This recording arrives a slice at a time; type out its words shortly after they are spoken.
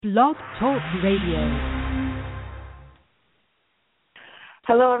Blog Talk Radio.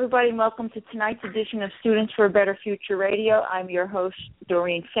 Hello, everybody, and welcome to tonight's edition of Students for a Better Future Radio. I'm your host,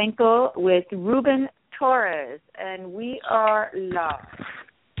 Doreen Finkel, with Ruben Torres, and we are live.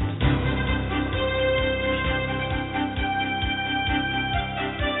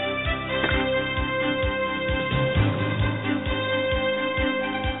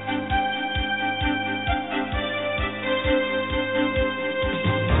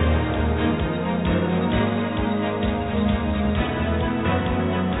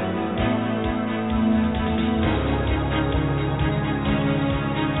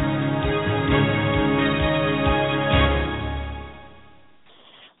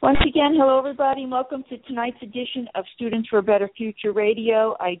 Once again, hello everybody, and welcome to tonight's edition of Students for a Better Future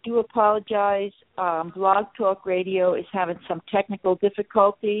Radio. I do apologize, Blog Talk Radio is having some technical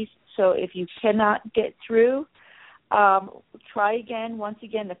difficulties, so if you cannot get through, try again. Once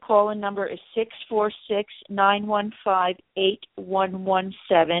again, the call-in number is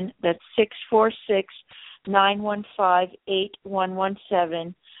 646-915-8117. That's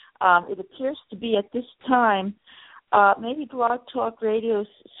 646-915-8117. It appears to be at this time maybe Blog Talk Radio's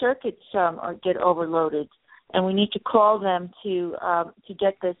circuits get overloaded, and we need to call them to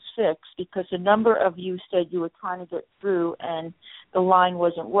get this fixed, because a number of you said you were trying to get through and the line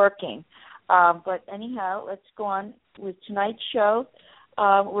wasn't working. But anyhow, let's go on with tonight's show.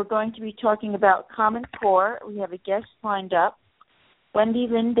 We're going to be talking about Common Core. We have a guest lined up, Wendy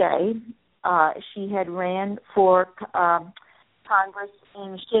Lynn Day. She had ran for Congress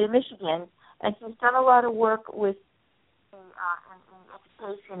in the state of Michigan, and she's done a lot of work with in the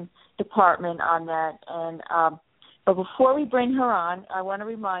education department on that. And but before we bring her on, I want to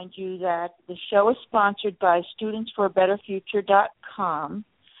remind you that the show is sponsored by StudentsForABetterFuture.com.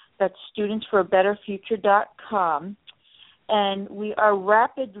 That's StudentsForABetterFuture.com, and we are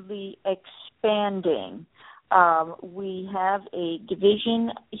rapidly expanding. We have a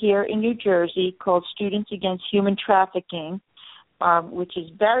division here in New Jersey called Students Against Human Trafficking, which is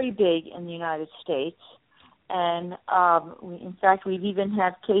very big in the United States. And, in fact, we've even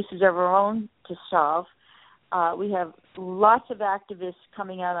had cases of our own to solve. We have lots of activists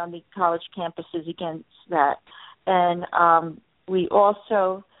coming out on the college campuses against that. And we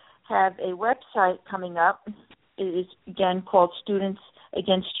also have a website coming up. It is, again, called Students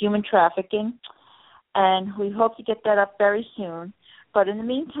Against Human Trafficking. And we hope to get that up very soon. But in the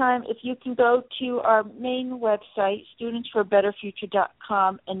meantime, if you can go to our main website,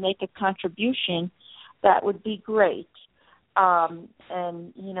 StudentsForABetterFuture.com, and make a contribution, that would be great. And,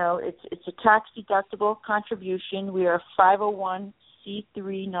 you know, it's a tax-deductible contribution. We are a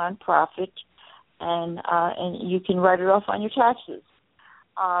 501c3 nonprofit, and you can write it off on your taxes.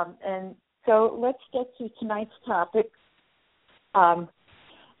 And so let's get to tonight's topic about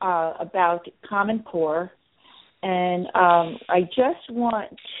Common Core. And I just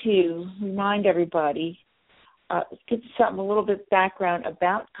want to remind everybody, get a little bit background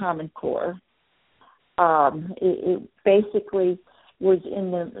about Common Core. It basically was in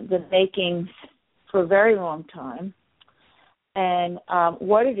the making for a very long time. And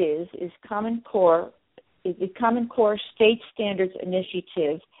what it is Common Core. The Common Core State Standards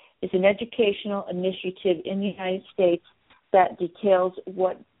Initiative is an educational initiative in the United States that details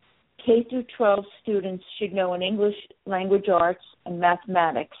what K through 12 students should know in English, language arts, and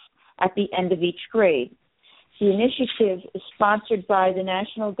mathematics at the end of each grade. The initiative is sponsored by the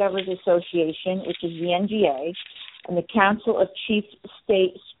National Governors Association, which is the NGA, and the Council of Chief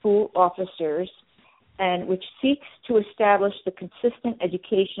State School Officers, and which seeks to establish the consistent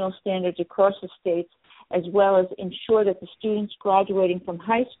educational standards across the states, as well as ensure that the students graduating from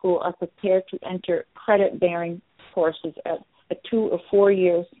high school are prepared to enter credit-bearing courses at a 2 or 4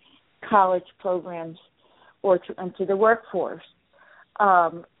 year college programs or to enter the workforce.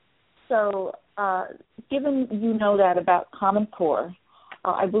 Given you know that about Common Core,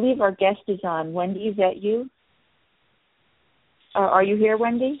 I believe our guest is on. Wendy, is that you? Are you here,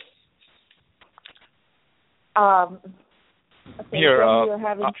 Wendy? Okay, here, you're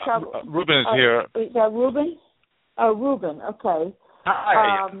having trouble. Ruben is here. Is that Ruben? Oh, Ruben, okay.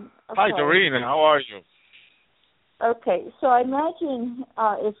 Hi. Okay. Hi, Doreen, how are you? Okay, so I imagine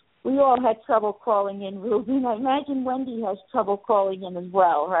if we all had trouble calling in, Ruben, I imagine Wendy has trouble calling in as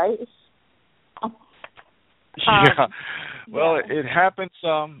well, right? Yeah. Well, it happens.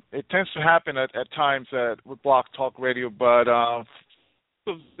 It tends to happen at times with Blog Talk Radio, but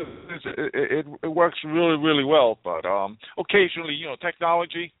it works really, really well. But occasionally,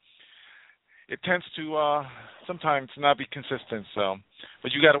 technology, it tends to sometimes not be consistent. So,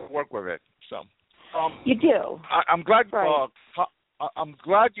 but you got to work with it. So, you do. I'm glad. Right. I'm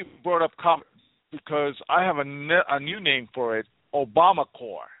glad you brought up Common because I have a new name for it,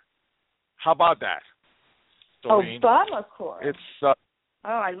 Obamacare. How about that, Doreen? Obamacare. It's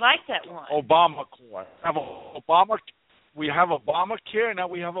I like that one. Obamacare. We have Obamacare, now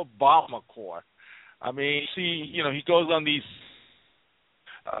we have Obamacare. I mean, see, he goes on these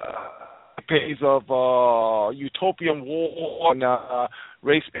pages of utopian war and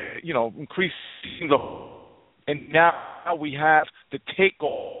race, increasing the, and now we have the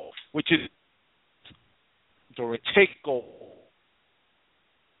takeover, which is the takeover.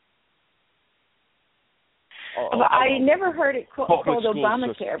 I never heard it called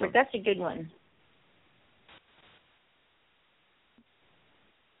Obamacare, system. but that's a good one.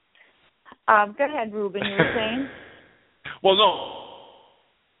 Go ahead, Ruben. You were saying? Well,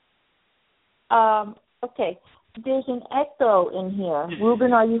 no. Okay. There's an echo in here.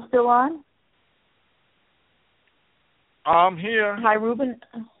 Ruben, are you still on? I'm here. Hi, Ruben.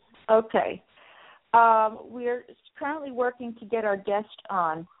 Okay. We're currently working to get our guest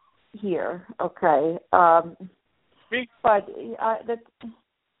on here. Okay. Me? But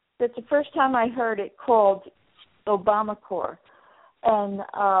that's the first time I heard it called Obamacare. And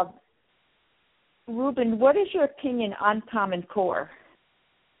Ruben, what is your opinion on Common Core?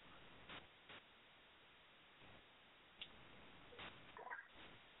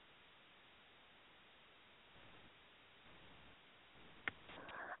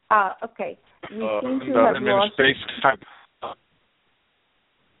 Okay. We seem to have lost...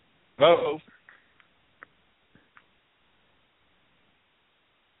 Hello?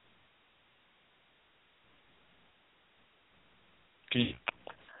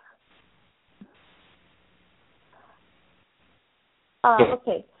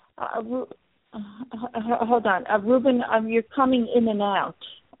 Okay. Hold on. Ruben, you're coming in and out.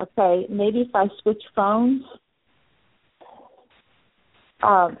 Okay. Maybe if I switch phones.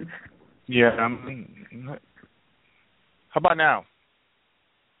 Yeah. How about now?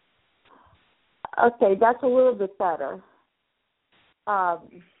 Okay, that's a little bit better.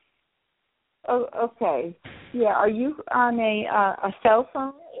 Okay. Yeah. Are you on a cell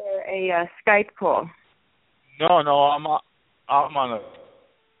phone or a Skype call? No. I'm on a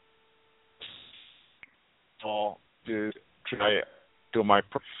call to try do my.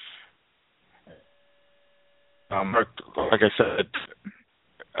 Like I said,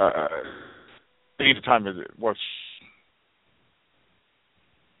 the time it works.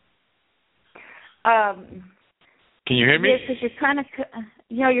 Can you hear me? Yes, because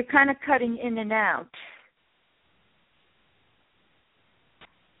you're kind of cutting in and out.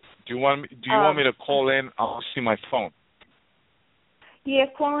 Do you want me to call in? I'll see my phone. Yeah,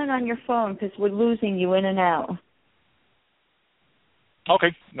 call in on your phone because we're losing you in and out.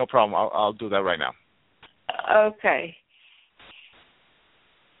 Okay, no problem. I'll do that right now. Okay.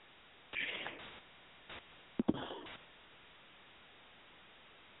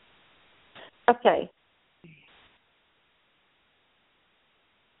 Okay.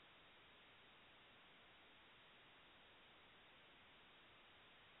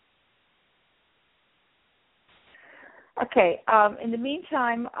 Okay. In the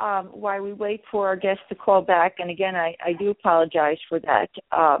meantime, while we wait for our guest to call back, and again, I do apologize for that.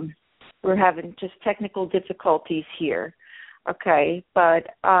 We're having just technical difficulties here. Okay.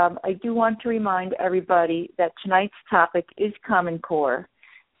 But I do want to remind everybody that tonight's topic is Common Core.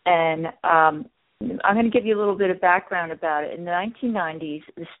 And I'm going to give you a little bit of background about it. In the 1990s,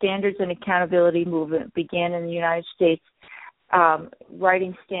 the Standards and Accountability Movement began in the United States,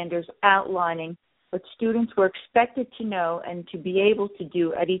 writing standards outlining what students were expected to know and to be able to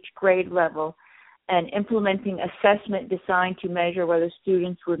do at each grade level, and implementing assessment designed to measure whether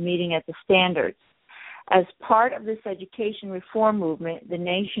students were meeting at the standards. As part of this education reform movement, the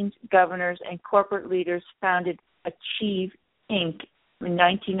nation's governors and corporate leaders founded Achieve, Inc. in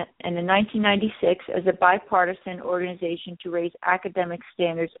 1996 as a bipartisan organization to raise academic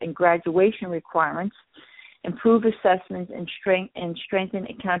standards and graduation requirements, improve assessments, and strengthen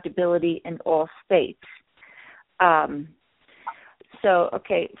accountability in all states.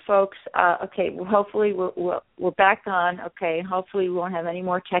 Okay, folks. Well, hopefully we're back on. Okay, hopefully we won't have any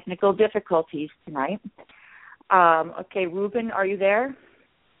more technical difficulties tonight. Okay, Ruben, are you there?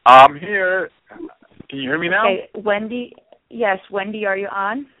 I'm here. Can you hear me now? Okay, Wendy. Yes, Wendy, are you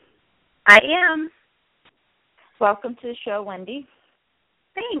on? I am. Welcome to the show, Wendy.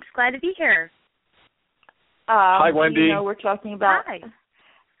 Thanks. Glad to be here. Hi, Wendy. We're talking about. Hi.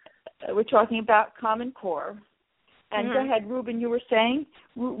 We're talking about Common Core. And Go ahead, Ruben. You were saying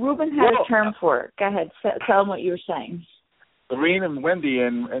Ruben had a term for it. Go ahead. Tell them what you were saying. Lorene and Wendy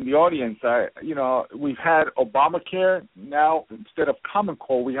and the audience, we've had Obamacare. Now, instead of Common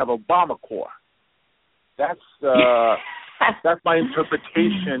Core, we have Obamacore. That's my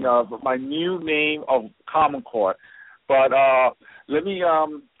interpretation of my new name of Common Core. But let me,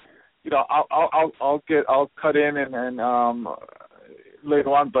 I'll cut in and later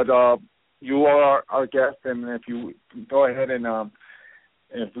on. But you are our guest, and if you go ahead and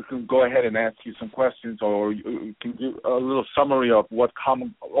if we can go ahead and ask you some questions, or you can do a little summary of what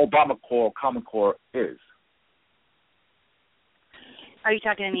Obamacore, Common Core is. Are you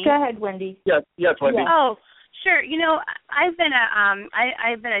talking to me? Go ahead, Wendy. Yes, Wendy. Yeah. Oh, sure. I've been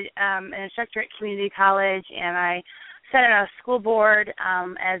an instructor at community college, and I sat on a school board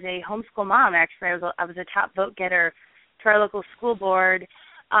as a homeschool mom. Actually, I was a top vote getter to our local school board.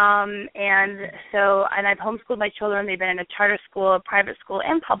 And I've homeschooled my children. They've been in a charter school, a private school,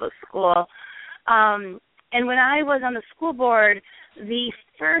 and public school. And when I was on the school board, it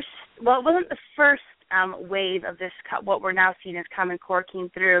wasn't the first wave of this, what we're now seeing as Common Core came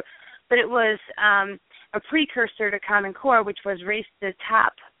through, but it was a precursor to Common Core, which was Race to the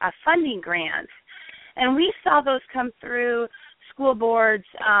Top funding grants. And we saw those come through school boards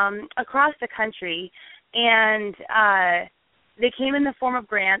across the country, and they came in the form of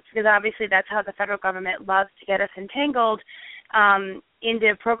grants, because obviously that's how the federal government loves to get us entangled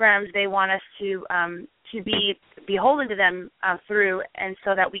into programs they want us to be beholden to them through, and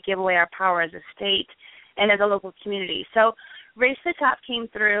so that we give away our power as a state and as a local community. So Race to the Top came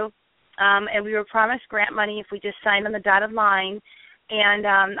through, and we were promised grant money if we just signed on the dotted line. And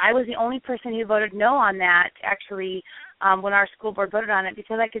I was the only person who voted no on that, actually, when our school board voted on it,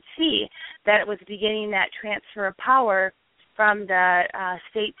 because I could see that it was beginning that transfer of power from the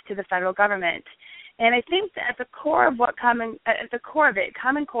states to the federal government. And I think that at the core of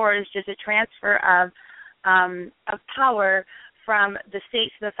Common Core is just a transfer of power from the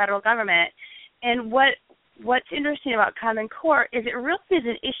states to the federal government. And what's interesting about Common Core is it really is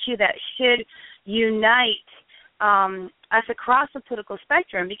an issue that should unite us across the political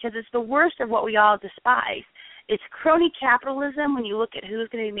spectrum, because it's the worst of what we all despise. It's crony capitalism when you look at who's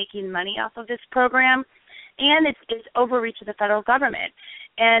going to be making money off of this program, and it's overreach of the federal government.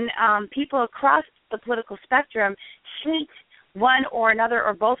 And people across the political spectrum hate one or another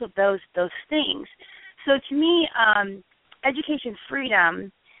or both of those things. So to me, education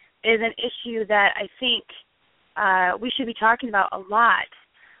freedom is an issue that I think we should be talking about a lot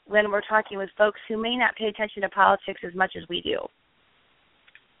when we're talking with folks who may not pay attention to politics as much as we do.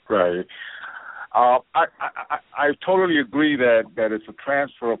 Right. I totally agree that it's a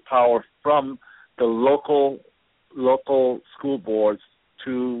transfer of power from the local school boards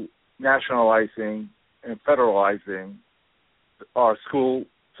to nationalizing and federalizing our school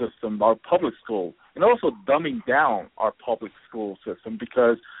system, our public school, and also dumbing down our public school system,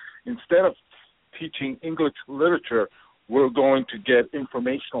 because instead of teaching English literature, we're going to get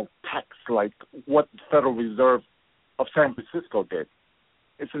informational text like what the Federal Reserve of San Francisco did.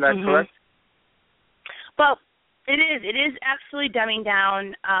 Isn't that correct? Well, it is. It is absolutely dumbing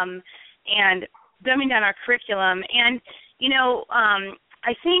down and dumbing down our curriculum. And,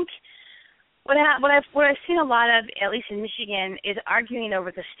 I think what I've seen a lot of, at least in Michigan, is arguing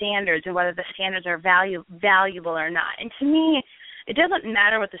over the standards and whether the standards are valuable or not. And to me, it doesn't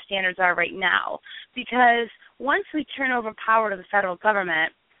matter what the standards are right now, because once we turn over power to the federal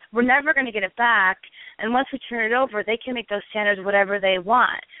government, we're never going to get it back. And once we turn it over, they can make those standards whatever they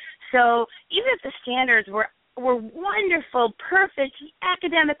want. So even if the standards were wonderful, perfect,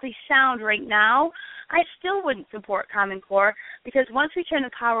 academically sound right now, I still wouldn't support Common Core, because once we turn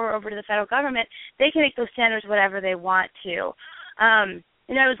the power over to the federal government, they can make those standards whatever they want to.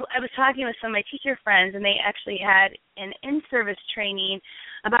 I was talking with some of my teacher friends, and they actually had an in-service training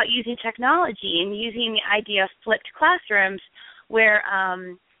about using technology and using the idea of flipped classrooms, where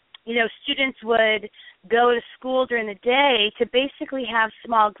students would go to school during the day to basically have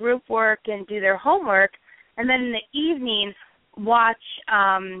small group work and do their homework, and then in the evening watch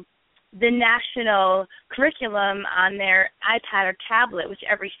the national curriculum on their iPad or tablet, which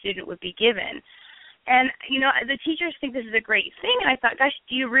every student would be given. And, the teachers think this is a great thing. And I thought, gosh,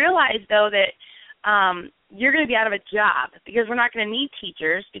 do you realize, though, that you're going to be out of a job, because we're not going to need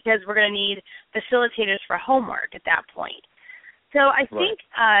teachers, because we're going to need facilitators for homework at that point. So I think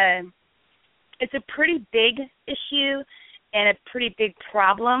it's a pretty big issue and a pretty big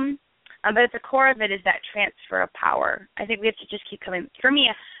problem. But at the core of it is that transfer of power. I think we have to just keep coming. For me,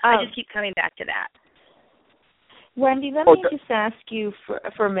 I just keep coming back to that. Wendy, let me just ask you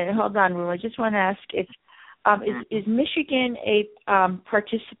for a minute. Hold on, Rue. I just want to ask if is Michigan a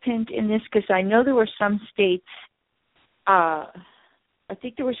participant in this? Because I know there were some states I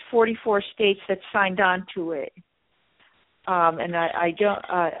think there was 44 states that signed on to it, and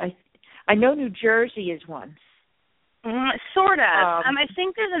I know New Jersey is one. Sort of. I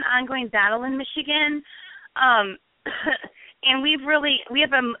think there's an ongoing battle in Michigan, and we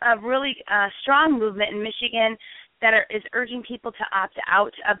have a really strong movement in Michigan that is urging people to opt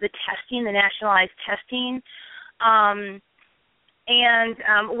out of the testing, the nationalized testing. And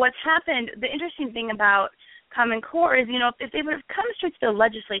what's happened, the interesting thing about Common Core is, if they would have come straight to the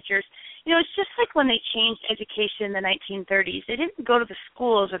legislatures, it's just like when they changed education in the 1930s. They didn't go to the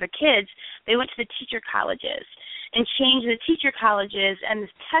schools or the kids. They went to the teacher colleges and changed the teacher colleges and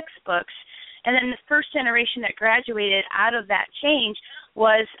the textbooks. And then the first generation that graduated out of that change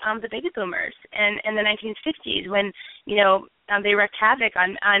was the baby boomers in the 1960s when, they wreaked havoc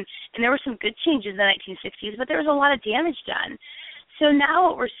on, and there were some good changes in the 1960s, but there was a lot of damage done. So now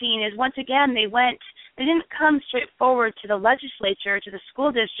what we're seeing is, once again, they didn't come straight forward to the legislature, to the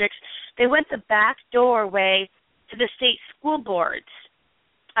school districts. They went the back doorway to the state school boards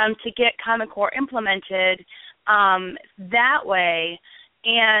to get Common Core implemented that way,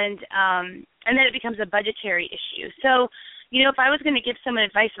 and then it becomes a budgetary issue. So, if I was going to give someone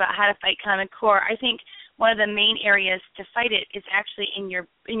advice about how to fight Common Core, I think one of the main areas to fight it is actually in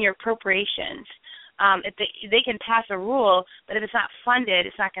your appropriations. If they can pass a rule, but if it's not funded,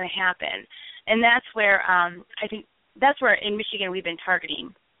 it's not going to happen. And that's where I think in Michigan we've been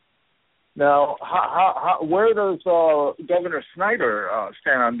targeting. Now, where does Governor Snyder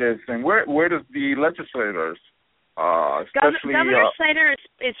stand on this, and where does the legislators, especially Governor Snyder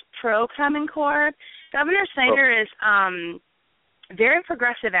is pro Common Core. Governor Snyder is very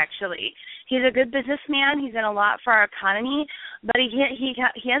progressive, actually. He's a good businessman. He's done a lot for our economy, but he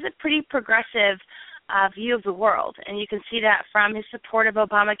has a pretty progressive view of the world, and you can see that from his support of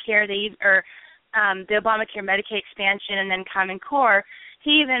Obamacare, the Obamacare Medicaid expansion, and then Common Core.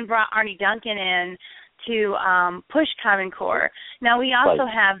 He even brought Arne Duncan in to push Common Core. Now, we also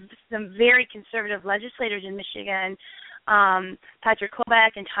have some very conservative legislators in Michigan, Patrick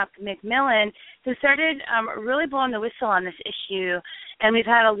Kobach and Tom McMillan, who started really blowing the whistle on this issue, and we've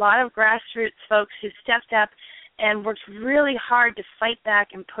had a lot of grassroots folks who stepped up and worked really hard to fight back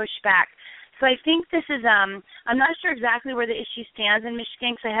and push back. So I think this is, I'm not sure exactly where the issue stands in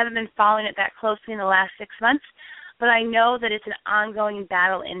Michigan because I haven't been following it that closely in the last 6 months, but I know that it's an ongoing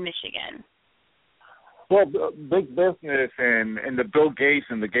battle in Michigan. Well, big business and the Bill Gates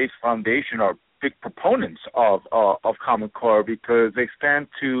and the Gates Foundation are big proponents of Common Core because they stand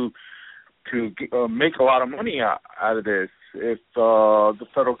to make a lot of money out of this if the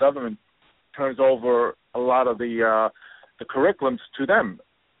federal government turns over a lot of the curriculums to them.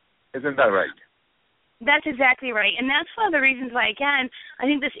 Isn't that right? That's exactly right. And that's one of the reasons why, again, I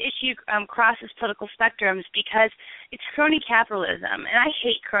think this issue crosses political spectrums because it's crony capitalism, and I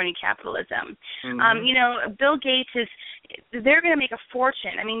hate crony capitalism. Mm-hmm. Bill Gates they're going to make a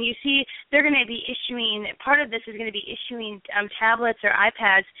fortune. I mean, you see, they're going to be issuing, part of this is going to be issuing tablets or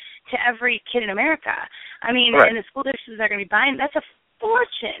iPads to every kid in America. I mean, right. And the school districts are going to be buying, that's a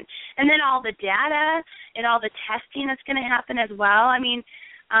fortune. And then all the data and all the testing that's going to happen as well. I mean,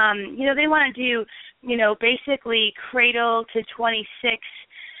 they want to do, basically cradle to 26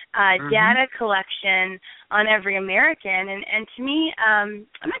 data collection on every American, and to me, I'm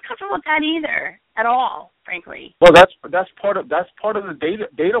not comfortable with that either at all, frankly. Well, that's part of the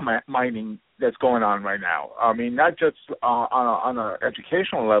data mining that's going on right now. I mean, not just on an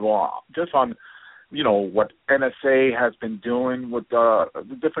educational level, just on what NSA has been doing with the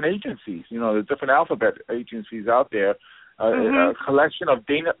different agencies, the different alphabet agencies out there. A collection of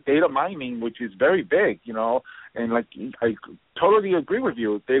data mining, which is very big, and I totally agree with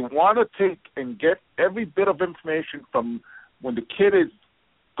you. They want to take and get every bit of information from when the kid is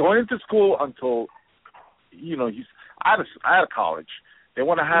going into school until, he's out of college. They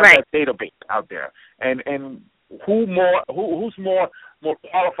want to have that database out there, and who's more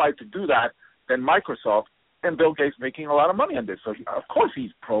qualified to do that than Microsoft and Bill Gates making a lot of money on this. So of course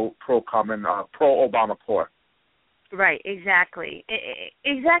he's pro Obamacare. Right, exactly.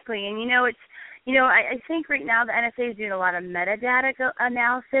 Exactly. And, I think right now the NSA is doing a lot of metadata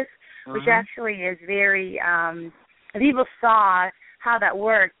analysis, which actually is very, if people saw how that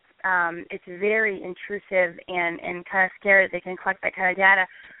works, it's very intrusive and kind of scary that they can collect that kind of data.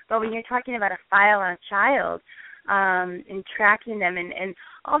 But when you're talking about a file on a child and tracking them and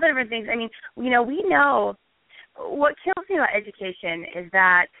all the different things, I mean, we know what kills me about education is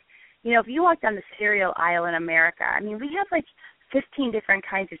that, if you walk down the cereal aisle in America, I mean, we have 15 different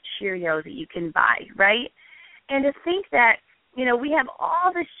kinds of Cheerios that you can buy, right? And to think that we have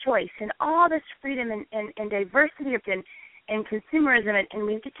all this choice and all this freedom and diversity and consumerism, and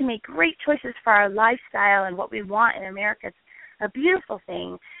we get to make great choices for our lifestyle and what we want in America. It's a beautiful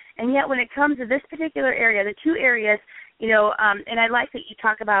thing. And yet when it comes to this particular area, the two areas, and I like that you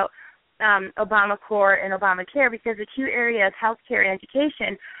talk about Obamacare and Obamacare, because the two areas, healthcare and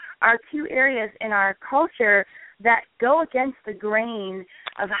education, are two areas in our culture that go against the grain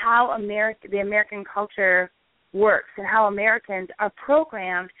of how the American culture works and how Americans are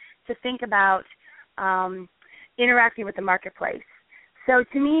programmed to think about interacting with the marketplace. So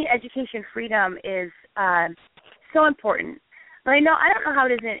to me, education freedom is so important. But I don't know how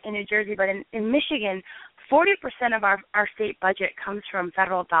it is in New Jersey, but in Michigan, 40% of our state budget comes from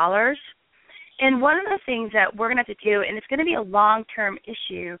federal dollars. And one of the things that we're going to have to do, and it's going to be a long-term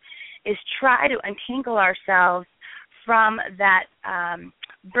issue, is try to untangle ourselves from that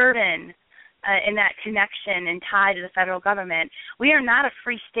burden and that connection and tie to the federal government. We are not a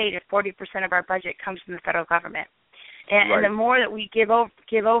free state if 40% of our budget comes from the federal government. And, right. and the more that we give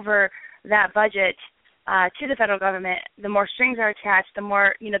over that budget to the federal government, the more strings are attached, the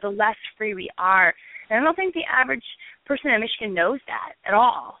more, the less free we are. And I don't think the average person in Michigan knows that at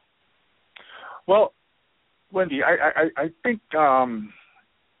all. Well, Wendy, I think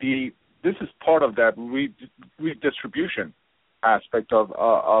this is part of that redistribution aspect of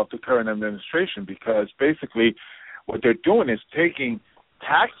the current administration, because basically what they're doing is taking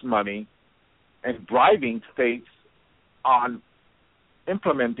tax money and bribing states on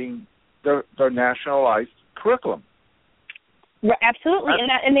implementing their nationalized curriculum. Absolutely,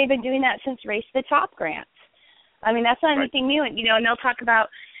 and they've been doing that since Race to the Top grants. I mean, that's not anything new. And they'll talk about,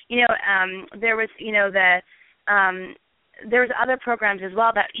 there was, there was other programs as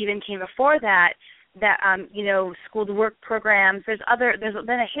well that even came before that, school to work programs. There's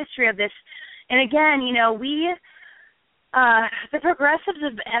been a history of this. And again, the progressives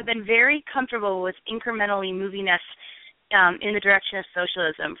have been very comfortable with incrementally moving us in the direction of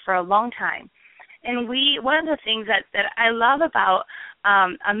socialism for a long time. And one of the things that I love about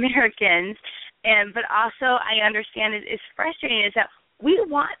Americans, but also I understand is frustrating, is that we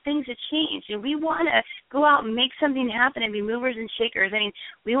want things to change, and we want to go out and make something happen and be movers and shakers. I mean,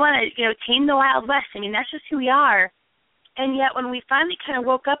 we want to, tame the Wild West. I mean, that's just who we are. And yet when we finally kind of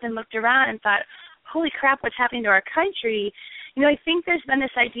woke up and looked around and thought, holy crap, what's happening to our country? I think there's been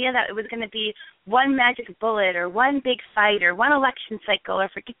this idea that it was going to be one magic bullet or one big fight or one election cycle, or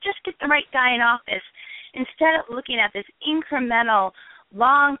if we could just get the right guy in office, instead of looking at this incremental,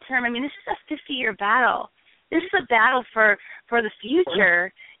 long-term. I mean, this is a 50-year battle. This is a battle for the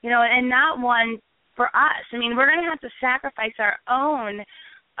future, and not one for us. I mean, we're going to have to sacrifice our own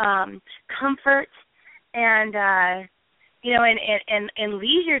comfort and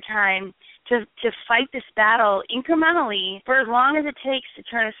leisure time to fight this battle incrementally for as long as it takes to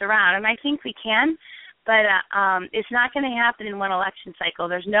turn us around. And I think we can, but it's not going to happen in one election cycle.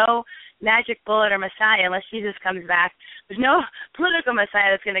 There's no magic bullet or messiah unless Jesus comes back. There's no political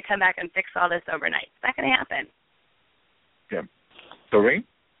messiah that's going to come back and fix all this overnight. It's not going to happen. Yeah. Doreen?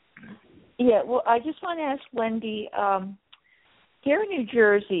 Yeah, well, I just want to ask Wendy, here in New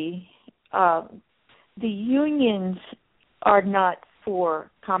Jersey, the unions are not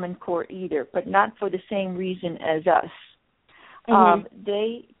for Common Core either, but not for the same reason as us. Mm-hmm.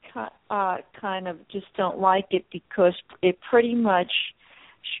 They kind of just don't like it because it pretty much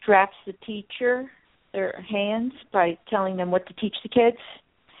straps the teacher their hands by telling them what to teach the kids.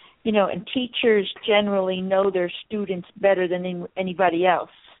 And teachers generally know their students better than anybody else.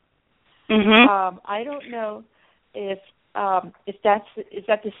 Mm-hmm. I don't know if that's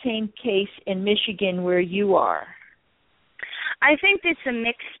the same case in Michigan where you are. I think it's a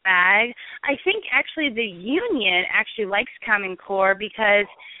mixed bag. I think actually the union actually likes Common Core because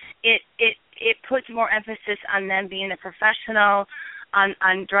it puts more emphasis on them being a professional,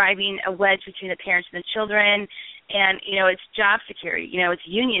 on driving a wedge between the parents and the children, and it's job security, it's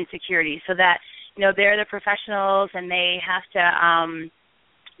union security, so that they're the professionals and they have to.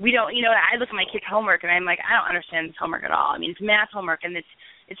 We don't, I look at my kids' homework and I'm like, I don't understand this homework at all. I mean, it's math homework and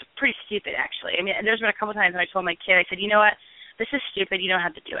it's pretty stupid actually. I mean, there's been a couple times when I told my kid, I said, you know what? This is stupid. You don't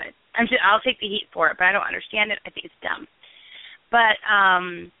have to do it. I'll take the heat for it, but I don't understand it. I think it's dumb. But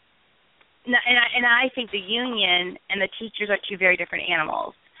and I think the union and the teachers are two very different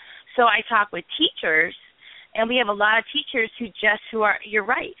animals. So I talk with teachers, and we have a lot of teachers you're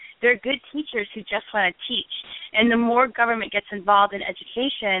right, they're good teachers who just want to teach. And the more government gets involved in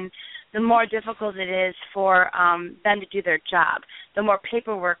education, the more difficult it is for them to do their job. The more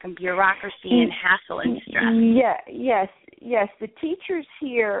paperwork and bureaucracy and hassle and stress. Yes. The teachers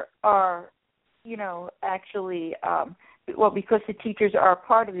here are, actually because the teachers are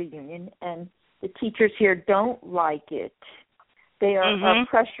part of the union, and the teachers here don't like it. They are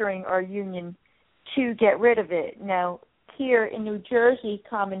pressuring our union to get rid of it. Now, here in New Jersey,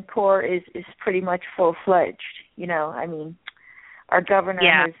 Common Core is pretty much full-fledged. You know, I mean, our governor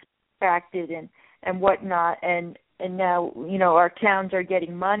has backed it and whatnot, and now, you know, our towns are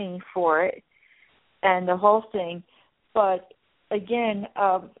getting money for it and the whole thing. But again,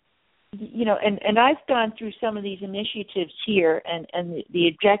 you know, and I've gone through some of these initiatives here and the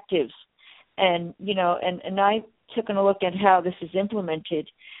objectives, and, you know, and I've taken a look at how this is implemented,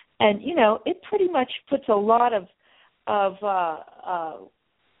 and, you know, it pretty much puts a lot of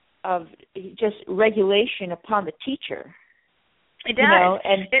just regulation upon the teacher. It does. You know,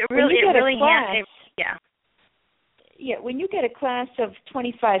 and it really class, yeah, when you get a class of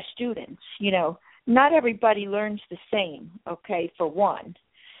 25 students, you know, not everybody learns the same, okay, for one.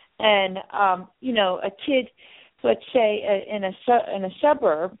 And, you know, a kid, let's say in a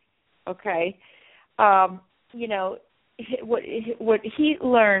suburb, okay, you know, what he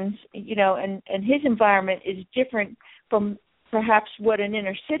learns, you know, and his environment is different from perhaps what an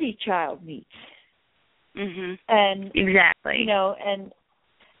inner city child meets. And exactly, you know,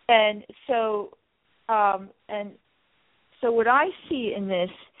 and so what I see in this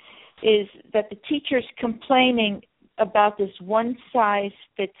is that the teachers complaining about this one size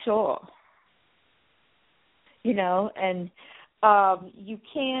fits all, you know, and you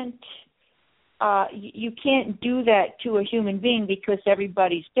can't do that to a human being because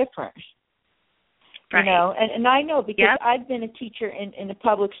everybody's different. Right. You know, and I know because I've been a teacher in a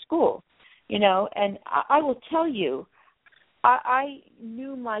public school, you know, and I will tell you, I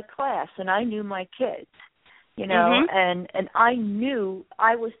knew my class and I knew my kids, you know, and I knew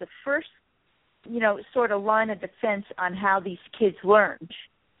I was the first, you know, sort of line of defense on how these kids learned,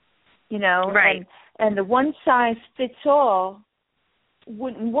 you know, right. And the one size fits all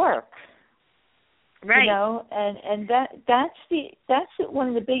wouldn't work. Right. You know, and that's one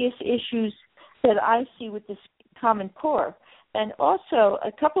of the biggest issues that I see with this Common Core. And also,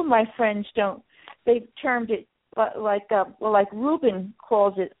 a couple of my friends they've termed it like Rubin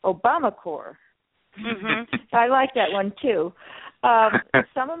calls it Obama Core. I like that one too.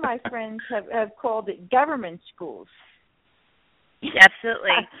 Some of my friends have called it government schools.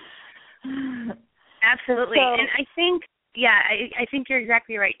 Absolutely. Absolutely. So, and I think, I think you're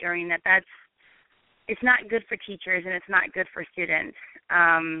exactly right, Doreen, it's not good for teachers and it's not good for students.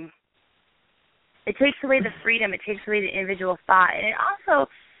 It takes away the freedom. It takes away the individual thought. And it also,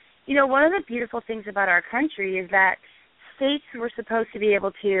 you know, one of the beautiful things about our country is that states were supposed to be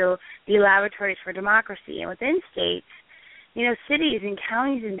able to be laboratories for democracy. And within states, you know, cities and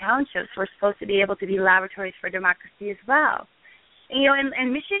counties and townships were supposed to be able to be laboratories for democracy as well. And, you know,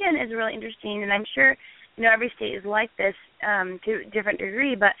 and Michigan is really interesting, and I'm sure, you know, every state is like this to a different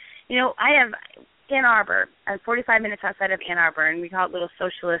degree. But, you know, I have Ann Arbor, 45 minutes outside of Ann Arbor, and we call it Little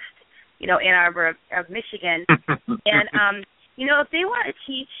Socialist, you know, Ann Arbor of Michigan. And, you know, if they want to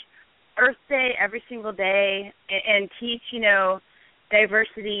teach Earth Day every single day and teach, you know,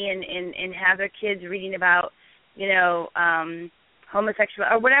 diversity and have their kids reading about, you know, homosexual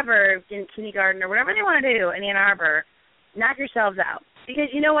or whatever in kindergarten or whatever they want to do in Ann Arbor, knock yourselves out. Because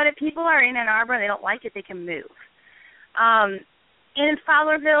you know what? If people are in Ann Arbor and they don't like it, they can move. And in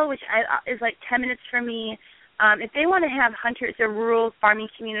Fowlerville, which is like 10 minutes from me, if they want to have hunters, a rural farming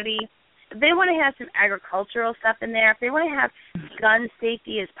community, if they want to have some agricultural stuff in there, if they want to have gun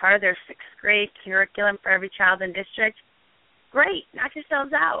safety as part of their 6th grade curriculum for every child in district, great, knock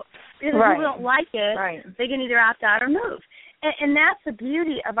yourselves out. Because if people don't like it, they can either opt out or move. And that's the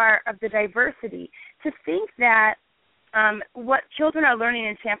beauty of the diversity. To think that what children are learning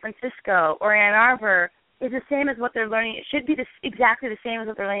in San Francisco or Ann Arbor is the same as what they're learning. It should be exactly the same as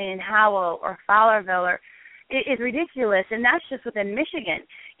what they're learning in Howell or Fowlerville is ridiculous, and that's just within Michigan.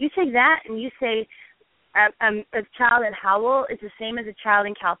 You take that and you say a child in Howell is the same as a child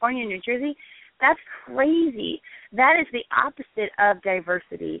in California and New Jersey. That's crazy. That is the opposite of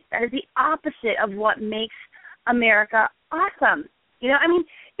diversity. That is the opposite of what makes America awesome. You know, I mean,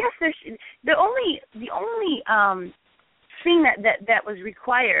 yes, the only thing that was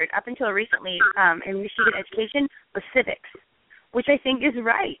required up until recently in Michigan education was civics, which I think is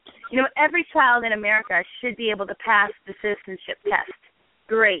right. You know, every child in America should be able to pass the citizenship test.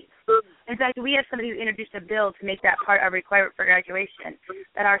 Great. In fact, we have somebody who introduced a bill to make that part of requirement for graduation,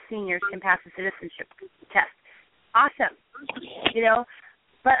 that our seniors can pass the citizenship test. Awesome. You know,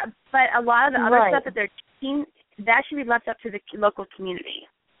 but a lot of the other stuff that they're teaching, that should be left up to the local community.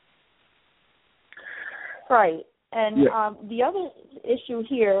 Right. And the other issue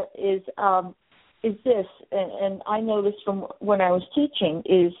here is is this, and I know this from when I was teaching,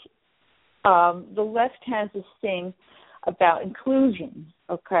 is the left has this thing about inclusion,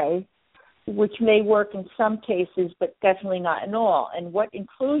 okay, which may work in some cases, but definitely not in all. And what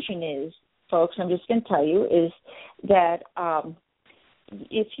inclusion is, folks, I'm just going to tell you, is that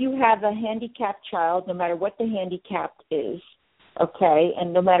if you have a handicapped child, no matter what the handicap is, okay,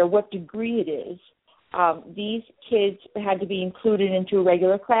 and no matter what degree it is, these kids had to be included into a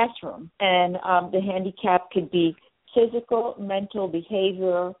regular classroom. And the handicap could be physical, mental,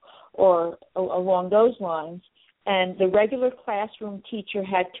 behavioral, or along those lines. And the regular classroom teacher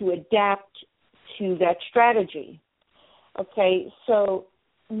had to adapt to that strategy. Okay, so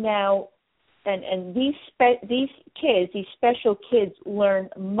now, and these kids, these special kids, learn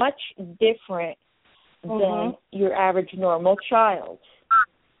much different than your average normal child.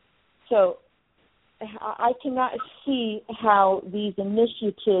 So I cannot see how these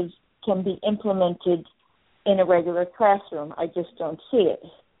initiatives can be implemented in a regular classroom. I just don't see it.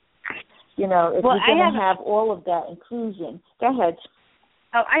 You know, if you're going to have all of that inclusion. Go ahead.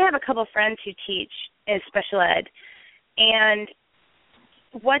 Oh, I have a couple friends who teach in special ed, and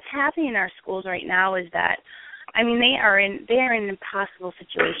what's happening in our schools right now is that, I mean, they are in impossible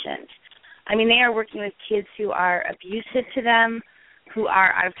situations. I mean, they are working with kids who are abusive to them, who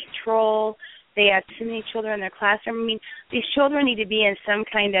are out of control. They have too many children in their classroom. I mean, these children need to be in some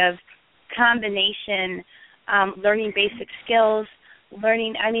kind of combination, learning basic skills,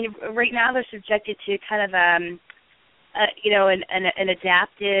 learning. I mean, right now they're subjected to kind of an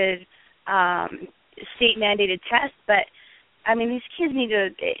adaptive, state-mandated test. But, I mean, these kids need to,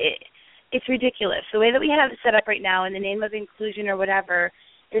 it's ridiculous. The way that we have it set up right now in the name of inclusion or whatever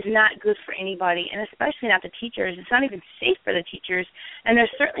is not good for anybody, and especially not the teachers. It's not even safe for the teachers, and they're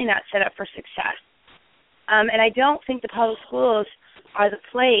certainly not set up for success. And I don't think the public schools are the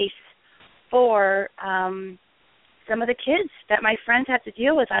place for some of the kids that my friends have to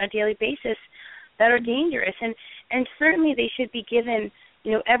deal with on a daily basis that are dangerous. And certainly they should be given,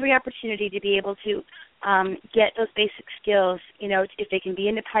 you know, every opportunity to be able to get those basic skills, you know, if they can be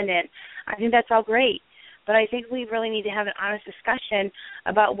independent. I think that's all great. But I think we really need to have an honest discussion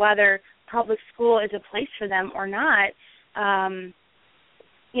about whether public school is a place for them or not,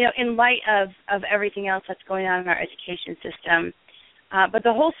 you know, in light of everything else that's going on in our education system. But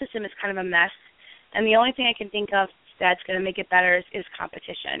the whole system is kind of a mess, and the only thing I can think of that's going to make it better is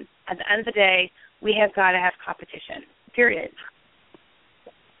competition. At the end of the day, we have got to have competition, period.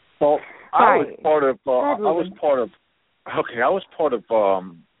 Well, I was part of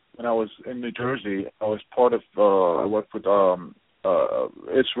when I was in New Jersey, I was part of, I worked with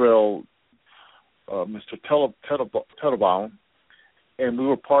Israel, Mr. Teitelbaum, and I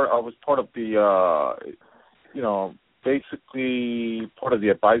was part of the, basically part of the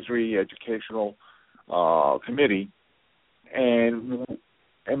advisory educational committee, and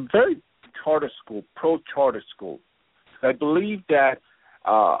very pro-charter school. I believe that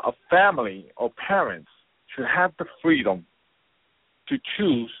a family or parents should have the freedom to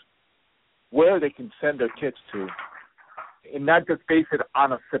choose where they can send their kids to, and not just base it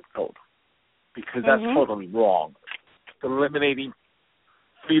on a zip code, because that's totally wrong. It's eliminating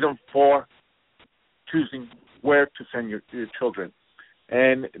freedom for choosing where to send your children.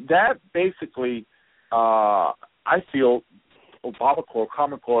 And that basically, I feel, Obamacare,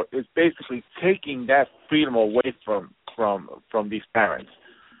 Common Core, is basically taking that freedom away from these parents.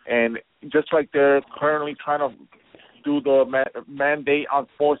 And just like they're currently trying to do the mandate on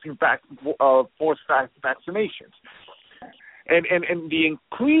forced vaccinations. And the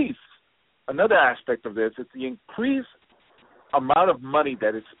increase, another aspect of this is the increased amount of money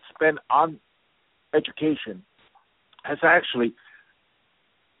that is spent on education has actually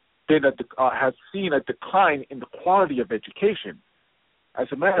been has seen a decline in the quality of education.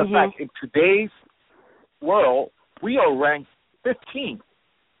 As a matter of fact, in today's world, we are ranked 15th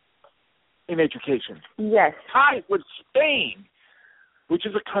in education. Yes. Tied with Spain, which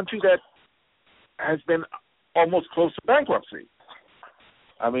is a country that has been almost close to bankruptcy.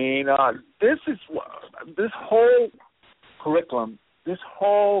 I mean, this whole curriculum, this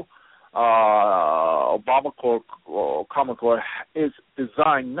whole Obamacare or Common Core is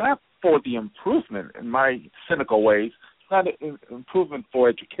designed not for the improvement, in my cynical ways, not an improvement for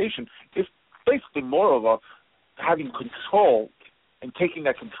education. It's basically more of having control and taking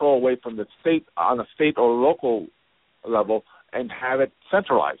that control away from the state on a state or local level and have it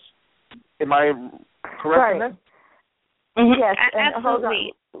centralized. Am I correct in that? Yes,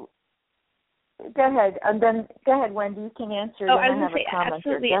 absolutely. Hold on. Go ahead, and then go ahead, Wendy. You can answer. Oh, then I was have a comment.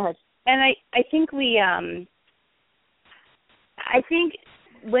 Absolutely. Go ahead. And I think we, I think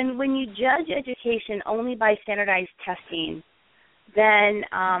when you judge education only by standardized testing, then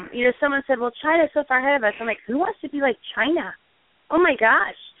someone said, well, China's so far ahead of us. I'm like, who wants to be like China? Oh my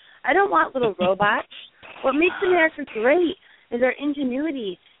gosh, I don't want little robots. What makes America great is our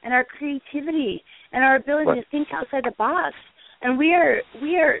ingenuity and our creativity and our ability to think outside the box. And we are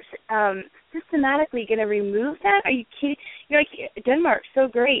systematically going to remove that. Are you kidding? You're like, Denmark's so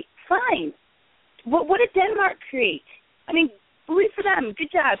great. Fine. What did Denmark create? I mean, believe for them.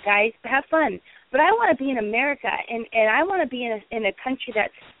 Good job, guys. Have fun. But I want to be in America, and I want to be in a country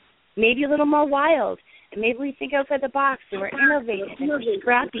that's maybe a little more wild, and maybe we think outside the box, and we're innovative, and we're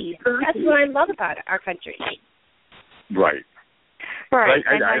scrappy. That's what I love about our country. Right. Right.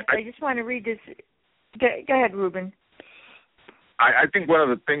 I just want to read this. Go ahead, Ruben. I think one of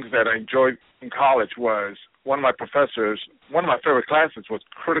the things that I enjoyed in college was one of my favorite classes was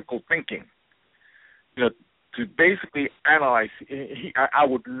critical thinking. To basically analyze. I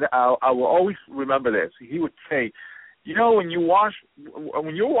will always remember this. He would say, when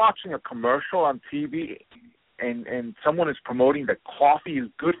you're watching a commercial on TV and someone is promoting that coffee is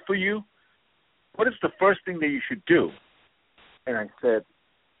good for you, what is the first thing that you should do? And I said,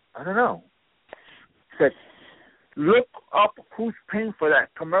 I don't know. He said, look up who's paying for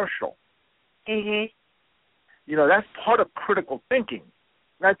that commercial. Mhm. That's part of critical thinking.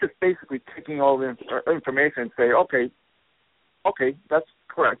 Not just basically taking all the information and say, okay, that's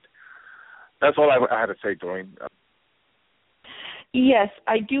correct. That's all I had to say, Doreen. Yes,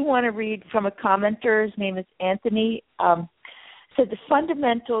 I do want to read from a commenter. His name is Anthony. Said the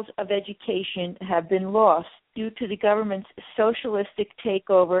fundamentals of education have been lost due to the government's socialistic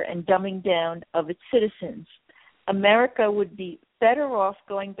takeover and dumbing down of its citizens. America would be better off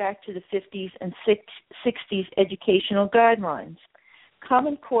going back to the 50s and 60s educational guidelines.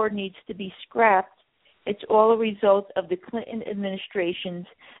 Common Core needs to be scrapped. It's all a result of the Clinton administrations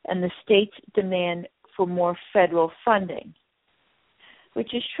and the state's demand for more federal funding,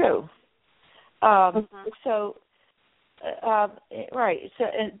 which is true. Right. So,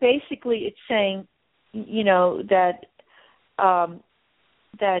 and basically, it's saying,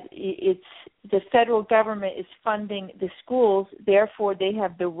 that it's the federal government is funding the schools, therefore they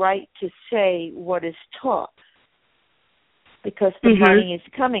have the right to say what is taught because the money is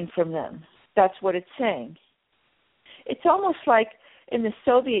coming from them. That's what it's saying. It's almost like in the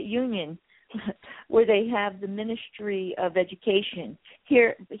Soviet Union where they have the Ministry of Education.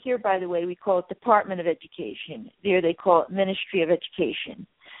 Here, by the way, we call it Department of Education. There they call it Ministry of Education.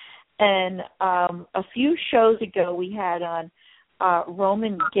 And a few shows ago we had on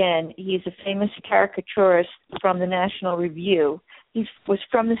Roman Gen. He's a famous caricaturist from the National Review. He was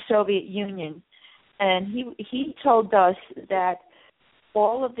from the Soviet Union. And he told us that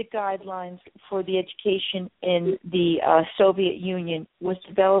all of the guidelines for the education in the Soviet Union was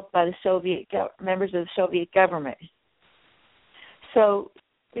developed by the members of the Soviet government. So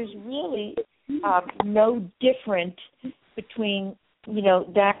there's really no difference between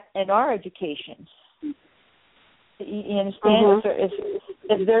that and our education. You understand?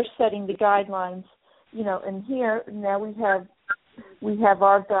 If they're setting the guidelines, and here now we have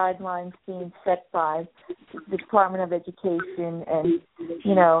our guidelines being set by the Department of Education and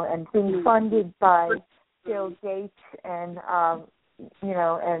and being funded by Bill Gates and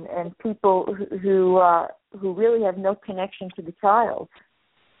and people who really have no connection to the child.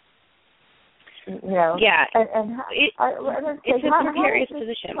 Yeah. It's a precarious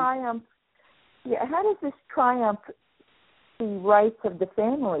position. How does this triumph the rights of the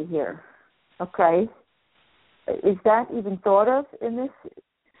family here? Okay. Is that even thought of in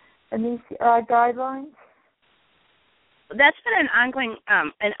these guidelines? That's been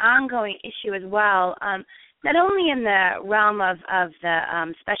an ongoing issue as well. Not only in the realm of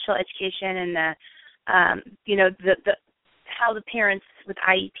the special education and the how the parents with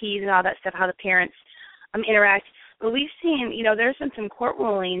IEPs and all that stuff, how the parents interact. But we've seen, there's been some court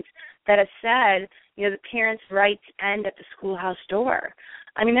rulings that have said, the parents' rights end at the schoolhouse door.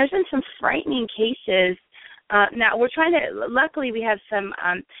 I mean, there's been some frightening cases. Now, we're trying to, luckily we have some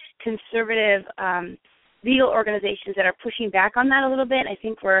conservative legal organizations that are pushing back on that a little bit. I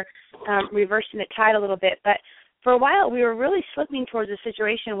think we're reversing the tide a little bit. But for a while, we were really slipping towards a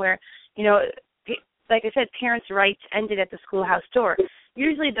situation where, like I said, parents' rights ended at the schoolhouse door.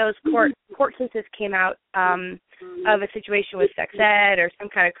 Usually those court cases came out of a situation with sex ed or some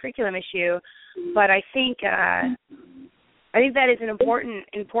kind of curriculum issue. But I think that is an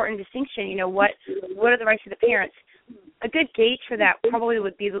important distinction. What are the rights of the parents? A good gauge for that probably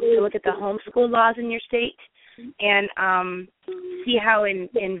would be to look at the homeschool laws in your state and see how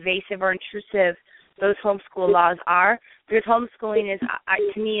invasive or intrusive those homeschool laws are because homeschooling is,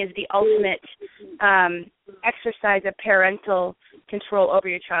 to me, is the ultimate exercise of parental control over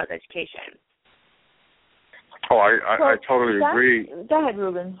your child's education. Oh, I totally agree. Go ahead,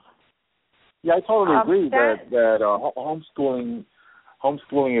 Ruben. Yeah, I totally agree that homeschooling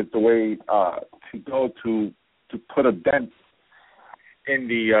is the way to go to put a dent in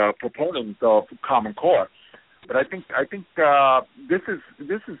the proponents of Common Core. But I think this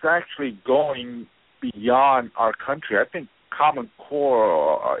is actually going beyond our country. I think Common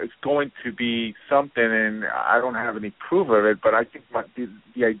Core is going to be something, and I don't have any proof of it, but I think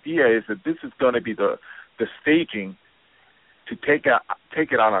the idea is that this is going to be the staging to take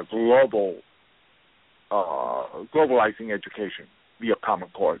it on a globalizing education via Common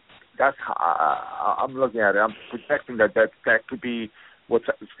Core. That's how I'm looking at it. I'm projecting that could be what's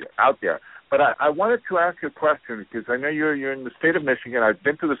out there. But I wanted to ask you a question because I know you're in the state of Michigan. I've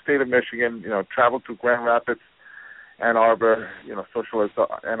been to the state of Michigan, traveled to Grand Rapids, Ann Arbor, socialist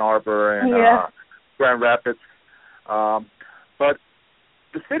Ann Arbor and Grand Rapids. But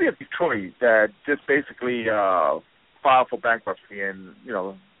the city of Detroit that just basically filed for bankruptcy, and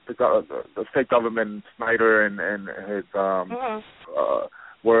the state government, Snyder and his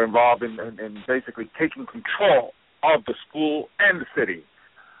were involved in basically taking control of the school and the city.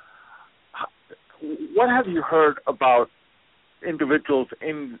 What have you heard about individuals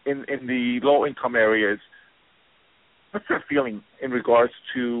in the low-income areas? What's their feeling in regards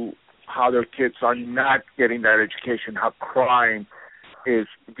to how their kids are not getting that education, how crime is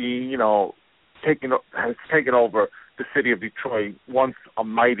being, has taken over the city of Detroit, once a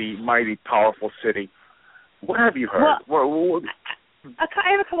mighty, mighty, powerful city? What have you heard? Well, I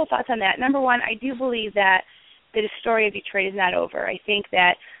have a couple thoughts on that. Number one, I do believe that the story of Detroit is not over. I think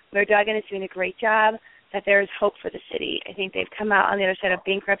that Mayor Duggan is doing a great job, that there is hope for the city. I think they've come out on the other side of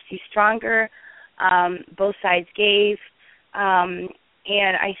bankruptcy stronger. Both sides gave. And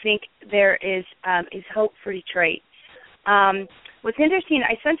I think there is hope for Detroit. What's interesting,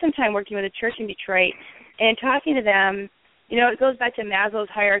 I spent some time working with a church in Detroit and talking to them. It goes back to Maslow's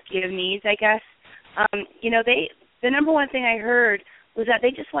hierarchy of needs, I guess. The number one thing I heard was that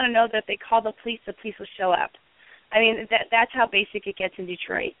they just want to know that if they call the police will show up. I mean, that's how basic it gets in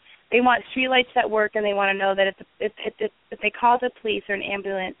Detroit. They want streetlights that work, and they want to know that if they call the police or an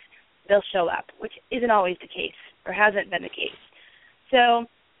ambulance, they'll show up, which isn't always the case or hasn't been the case. So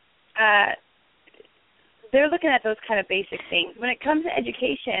they're looking at those kind of basic things. When it comes to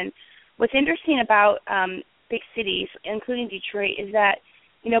education, what's interesting about big cities, including Detroit, is that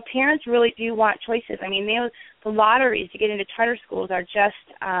parents really do want choices. I mean, the lotteries to get into charter schools are just,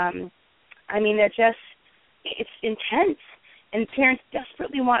 it's intense. And parents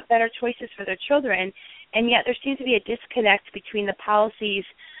desperately want better choices for their children, and yet there seems to be a disconnect between the policies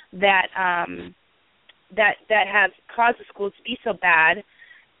that have caused the schools to be so bad,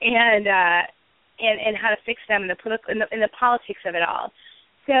 and how to fix them, and the politics of it all.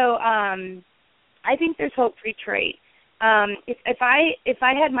 So I think there's hope for Detroit. If I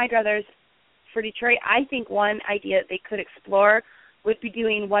had my druthers for Detroit, I think one idea that they could explore would be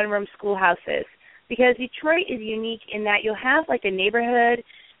doing one-room schoolhouses. Because Detroit is unique in that you'll have like a neighborhood,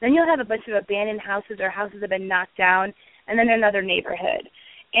 then you'll have a bunch of abandoned houses or houses that have been knocked down, and then another neighborhood.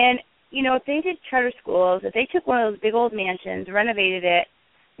 And, if they did charter schools, if they took one of those big old mansions, renovated it,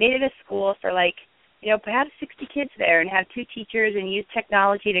 made it a school for perhaps 60 kids there and have 2 teachers and use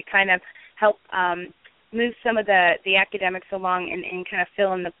technology to kind of help move some of the academics along and kind of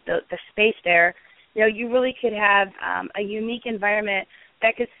fill in the space there, you really could have a unique environment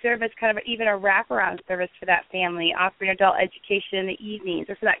that could serve as kind of even a wraparound service for that family, offering adult education in the evenings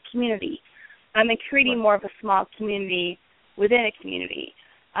or for that community, and creating more of a small community within a community.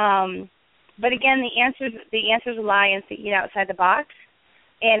 But again, the answers lie in thinking outside the box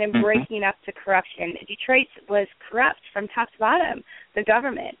and in breaking up the corruption. Detroit was corrupt from top to bottom, the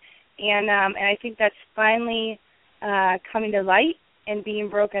government, and I think that's finally coming to light and being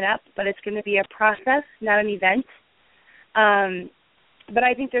broken up. But it's going to be a process, not an event. But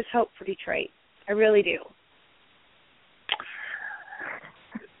I think there's hope for Detroit. I really do.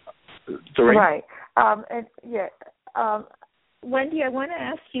 Right. Wendy, I want to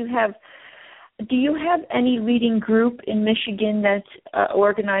ask you, do you have any leading group in Michigan that's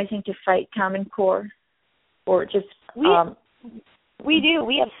organizing to fight Common Core? Or just... we do.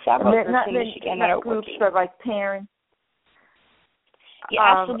 We have several groups in Michigan that are groups, working. But like parents? Yeah,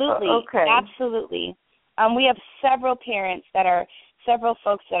 absolutely. Okay. Absolutely. We have several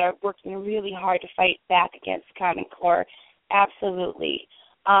folks that are working really hard to fight back against Common Core. Absolutely.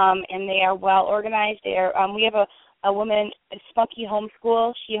 And they are well organized. We have a woman, Spunky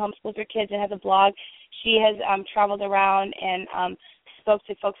Homeschool. She homeschools her kids and has a blog. She has traveled around and spoke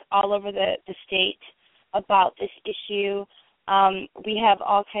to folks all over the state about this issue. We have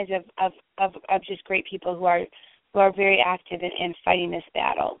all kinds of just great people who are very active in fighting this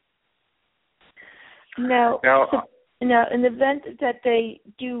battle. Now, in the event that they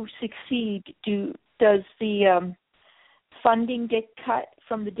do succeed, does the funding get cut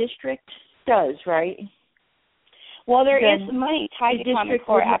from the district? Does, right? Well, there then is money tied to Common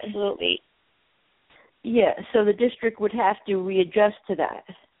Core, absolutely. Yeah, so the district would have to readjust to that.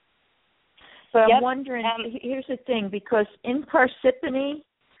 But yep. I'm wondering, here's the thing, because in Parsippany,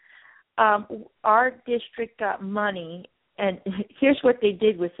 our district got money, and here's what they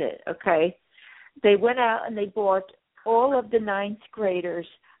did with it, okay? They went out and they bought all of the ninth graders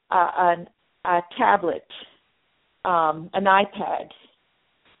a tablet, an iPad.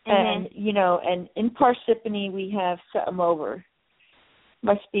 And, and in Parsippany we have something over,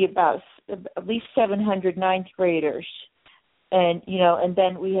 must be about at least 700 ninth graders. And, and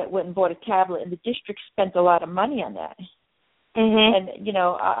then we went and bought a tablet, and the district spent a lot of money on that. And,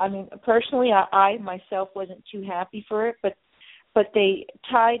 I mean, personally, I myself wasn't too happy for it, but they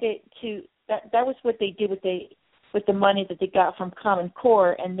tied it to, that was what they did with the money that they got from Common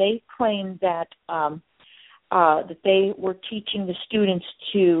Core, and they claimed that that they were teaching the students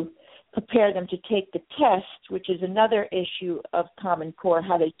to prepare them to take the test, which is another issue of Common Core,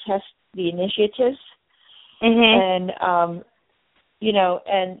 how they test the initiatives. And,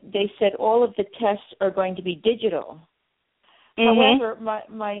 and they said all of the tests are going to be digital. However,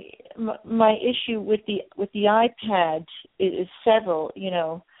 my issue with the iPad is several.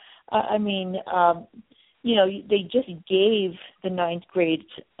 They just gave the ninth grade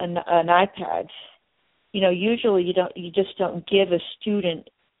an iPad. Usually you just don't give a student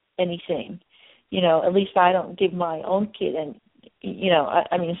anything. At least I don't give my own kid, and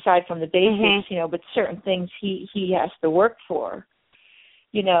aside from the basics, but certain things he has to work for.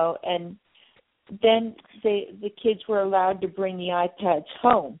 And then the kids were allowed to bring the iPads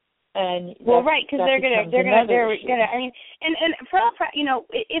home. And right, because they're gonna. I mean, and for all,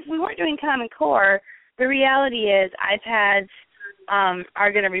 if we weren't doing Common Core, the reality is iPads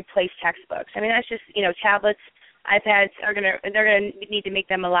are going to replace textbooks. I mean, that's just tablets, iPads they're going to need to make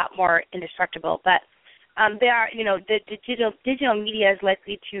them a lot more indestructible. But they are, the digital media is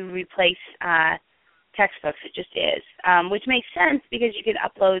likely to replace textbooks. It just is, which makes sense because you can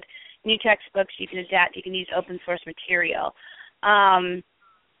upload new textbooks, you can adapt, you can use open source material. But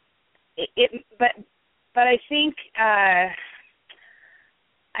I think I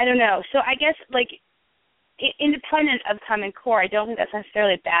don't know. So I guess independent of Common Core, I don't think that's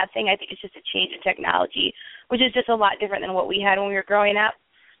necessarily a bad thing. I think it's just a change in technology, which is just a lot different than what we had when we were growing up.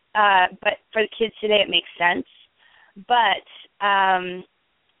 But for the kids today, it makes sense. But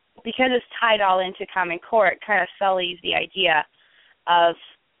because it's tied all into Common Core, it kind of sullies the idea of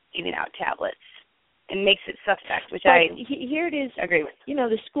giving out tablets and makes it suspect, which here it is. Agree with.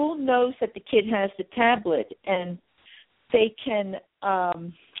 The school knows that the kid has the tablet, and they can,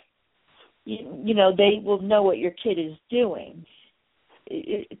 they will know what your kid is doing.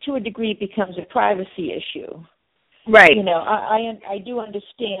 To a degree, it becomes a privacy issue. Right. I do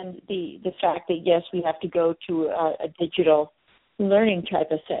understand the fact that, yes, we have to go to a digital learning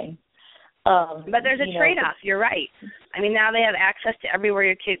type of thing. But there's a trade-off. You're right. I mean, now they have access to everywhere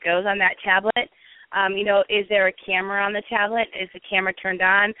your kid goes on that tablet. Is there a camera on the tablet? Is the camera turned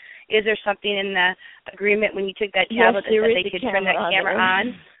on? Is there something in the agreement when you took that tablet that said they could turn that camera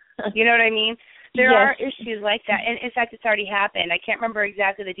on? You know what I mean? There are issues like that. And, in fact, it's already happened. I can't remember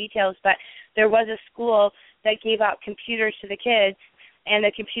exactly the details, but there was a school that gave out computers to the kids, and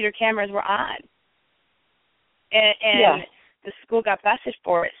the computer cameras were on. And the school got busted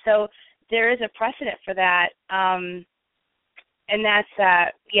for it. So there is a precedent for that. And that's,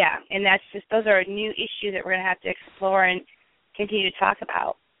 and that's just, those are new issues that we're going to have to explore and continue to talk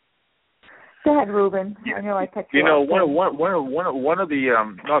about. Go ahead, Ruben. I know I cut you off. One of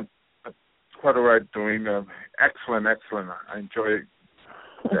the, not quite all right, doing excellent. I enjoy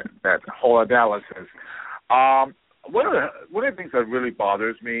that whole analysis. One of the things that really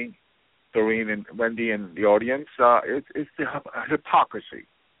bothers me, Doreen and Wendy and the audience, is the hypocrisy.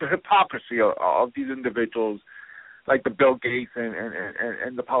 The hypocrisy of these individuals, like the Bill Gates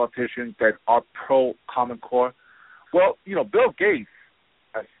and the politicians that are pro Common Core. Well, Bill Gates,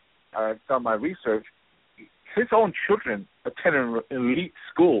 I've done my research, his own children attend an elite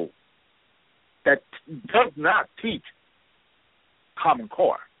school that does not teach Common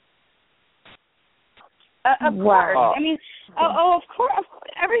Core. Of course. I mean, of course.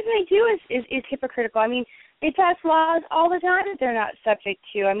 Everything they do is hypocritical. I mean, they pass laws all the time that they're not subject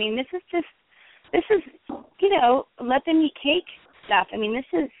to. I mean, this is just this is, let them eat cake stuff. I mean, this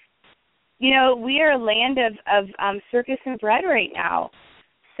is, we are a land of circus and bread right now.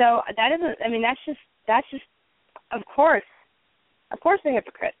 So that isn't, I mean, that's just, of course they're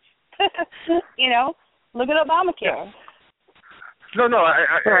hypocrites. Look at Obamacare. Yeah. No,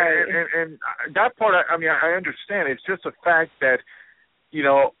 and that part, I mean, I understand. It's just the fact that,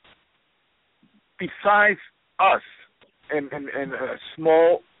 besides us and a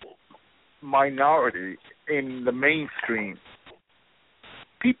small minority in the mainstream,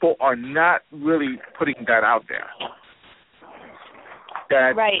 people are not really putting that out there.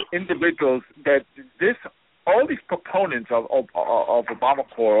 That individuals, that all these proponents of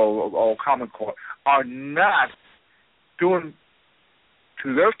Obamacare or Common Core are not doing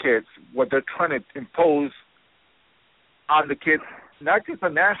to their kids what they're trying to impose on the kids, not just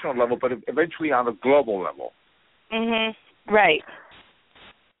on a national level, but eventually on a global level. Mhm. Right.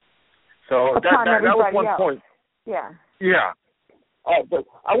 So that was one point. Yeah. Yeah. But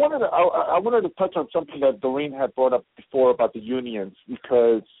I wanted to touch on something that Doreen had brought up before about the unions,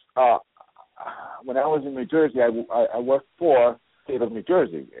 because when I was in New Jersey, I worked for the state of New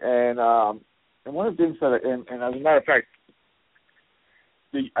Jersey, and one of the things that, and as a matter of fact,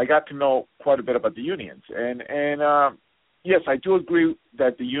 I got to know quite a bit about the unions, and yes, I do agree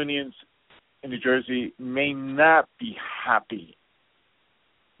that the unions in New Jersey may not be happy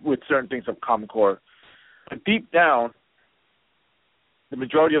with certain things of Common Core, but deep down, the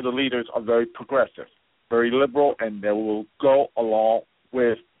majority of the leaders are very progressive, very liberal, and they will go along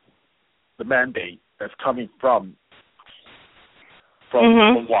with the mandate that's coming from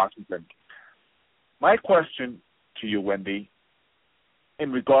Washington. My question to you, Wendy,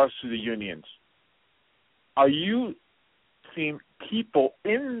 in regards to the unions, are you seeing people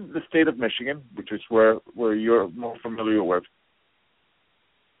in the state of Michigan, which is where you're more familiar with,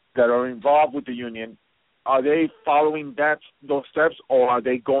 that are involved with the union? Are they following those steps, or are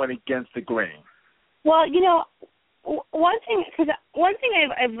they going against the grain? Well, one thing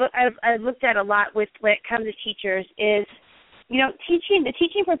I've looked at a lot when it comes to teachers is, the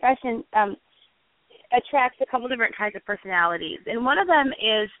teaching profession attracts a couple different kinds of personalities, and one of them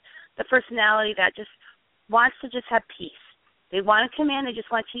is the personality that just wants to just have peace. They want to come in, they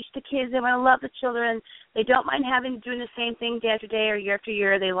just want to teach the kids, they want to love the children, they don't mind doing the same thing day after day or year after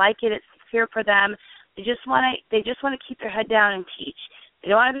year. They like it, it's secure for them. They just want to keep their head down and teach. They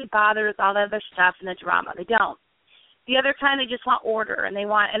don't want to be bothered with all the other stuff and the drama. They don't. The other kind, they just want order, and they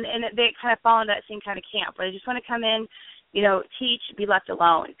kind of fall into that same kind of camp where they just want to come in, teach, be left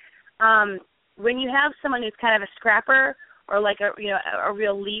alone. When you have someone who's kind of a scrapper or like a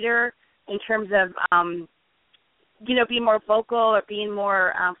real leader in terms of being more vocal or being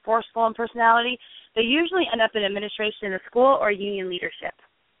more forceful in personality, they usually end up in administration in the school or union leadership,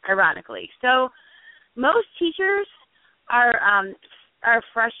 ironically. So most teachers are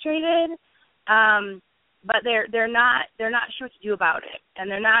frustrated, but they're not sure what to do about it,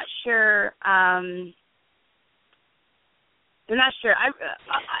 and they're not sure. They're not sure.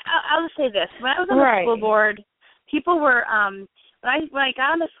 I'll just say this: when I was on the school board, people were when I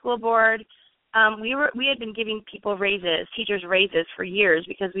got on the school board, we had been giving people teachers raises for years,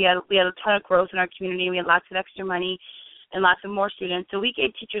 because we had a ton of growth in our community. We had lots of extra money and lots of more students, so we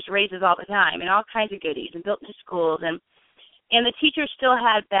gave teachers raises all the time and all kinds of goodies and built new schools, and the teachers still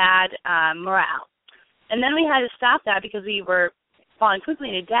had bad morale. And then we had to stop that because we were falling quickly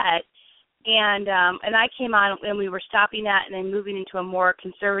into debt, and I came on and we were stopping that and then moving into a more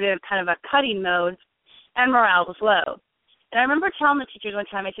conservative kind of a cutting mode, and morale was low. And I remember telling the teachers one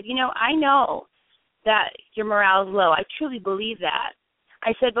time, I said, I know that your morale is low. I truly believe that.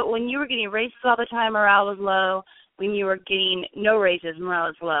 I said, but when you were getting raises all the time, morale was low. When you were getting no raises, morale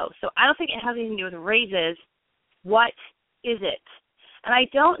was low. So I don't think it has anything to do with raises. What is it? And I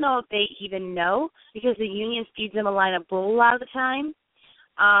don't know if they even know, because the union feeds them a line of bull a lot of the time.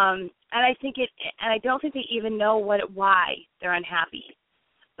 And I don't think they even know why they're unhappy.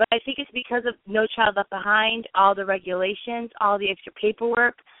 But I think it's because of No Child Left Behind, all the regulations, all the extra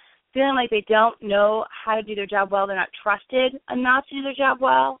paperwork, feeling like they don't know how to do their job well. They're not trusted enough to do their job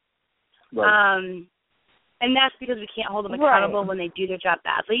well. Right. And that's because we can't hold them accountable when they do their job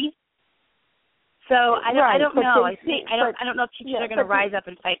badly. So I don't know. I don't know if teachers are going to rise up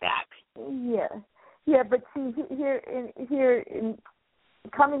and fight back. Yeah. But see, here,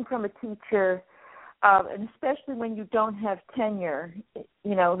 coming from a teacher, and especially when you don't have tenure,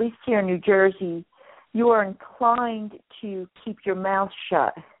 at least here in New Jersey, you are inclined to keep your mouth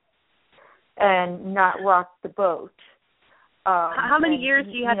shut and not rock the boat. How many years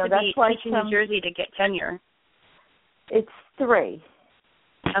do you have to be teaching New Jersey to get tenure? It's 3.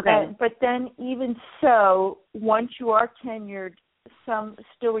 Okay. But then even so, once you are tenured, some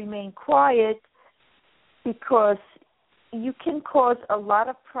still remain quiet because you can cause a lot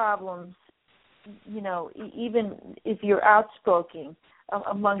of problems, even if you're outspoken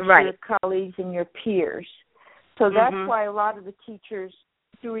amongst your colleagues and your peers. So that's why a lot of the teachers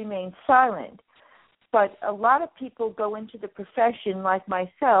do remain silent. But a lot of people go into the profession, like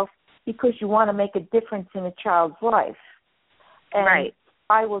myself, because you want to make a difference in a child's life. And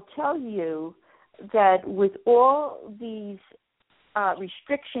I will tell you that with all these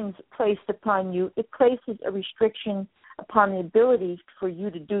restrictions placed upon you, it places a restriction upon the ability for you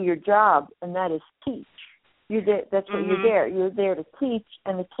to do your job, and that is teach. You're there, that's what you're there. You're there to teach,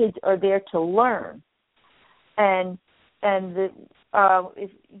 and the kids are there to learn. And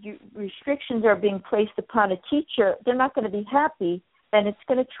if restrictions are being placed upon a teacher, they're not going to be happy, and it's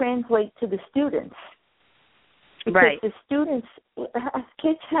going to translate to the students. Because the students,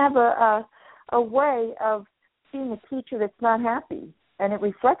 kids have a way of seeing a teacher that's not happy, and it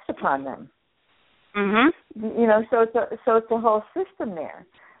reflects upon them. So it's a whole system there.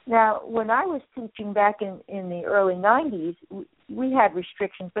 Now, when I was teaching back in the early 90s, we had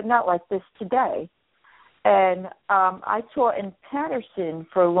restrictions, but not like this today. And I taught in Patterson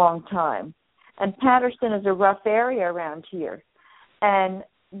for a long time. And Patterson is a rough area around here. And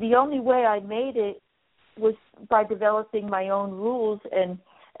the only way I made it was by developing my own rules and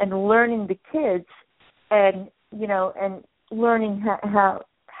learning the kids and learning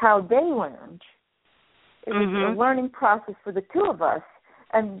how they learned. It was a learning process for the two of us.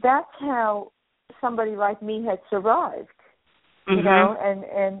 And that's how somebody like me had survived, and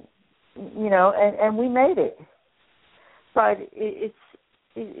we made it. But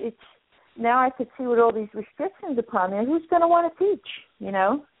it's now I could see with all these restrictions upon there, who's going to want to teach,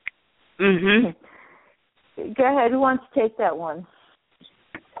 Go ahead. Who wants to take that one?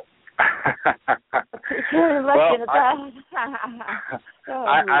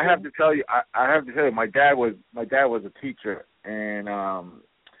 I have to tell you. My dad was a teacher in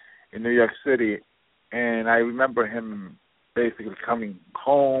New York City, and I remember him basically coming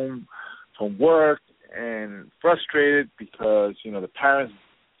home from work and frustrated because the parents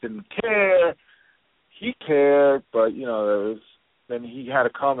didn't care. He cared, but then he had to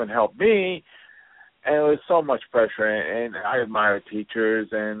come and help me, and it was so much pressure. And I admire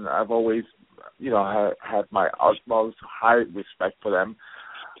teachers, and I've always had my utmost high respect for them.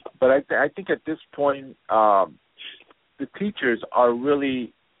 But I think at this point, the teachers are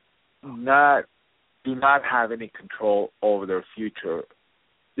really do not have any control over their future.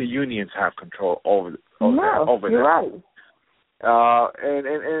 The unions have control over them. You're right. And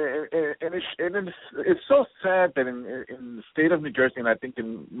it's so sad that in the state of New Jersey, and I think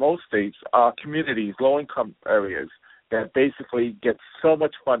in most states, communities, low-income areas, that basically get so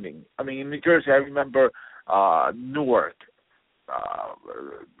much funding. I mean, in New Jersey, I remember Newark.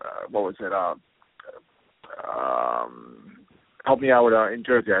 What was it? Help me out in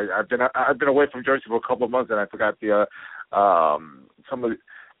Jersey. I've been away from Jersey for a couple of months, and I forgot the some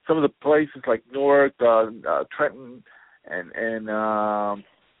of the places like Newark, Trenton, and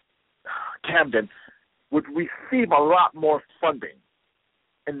Camden would receive a lot more funding,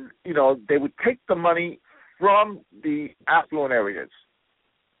 and they would take the money from the affluent areas,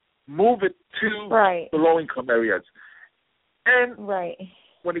 move it to the low-income areas, and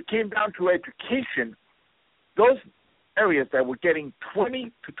when it came down to education, those areas that were getting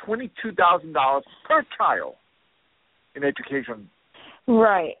 $20,000 to $22,000 per child in education,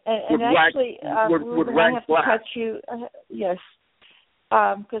 and actually, would I rank have to cut you, yes,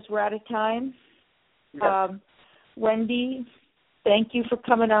 because we're out of time. Yes. Wendy, thank you for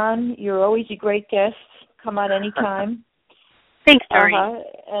coming on. You're always a great guest. Come on anytime. Thanks, Doreen.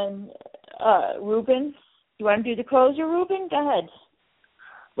 And Ruben, you want to do the closer, Ruben? Go ahead.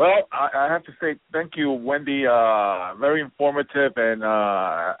 Well, I have to say thank you, Wendy. Very informative, and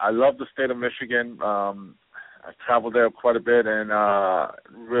I love the state of Michigan. I traveled there quite a bit, and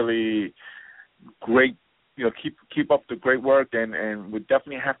really great. Keep up the great work, and we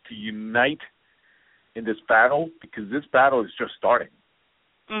definitely have to unite in this battle because this battle is just starting.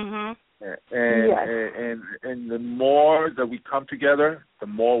 And the more that we come together, the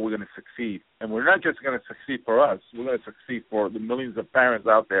more we're going to succeed. And we're not just going to succeed for us. We're going to succeed for the millions of parents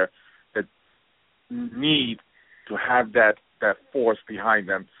out there that need to have that force behind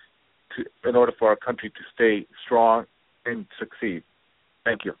them in order for our country to stay strong and succeed.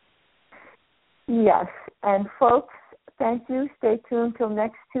 Thank you. Yes. And folks, thank you. Stay tuned till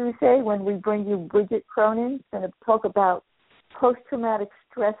next Tuesday when we bring you Bridget Cronin and talk about post-traumatic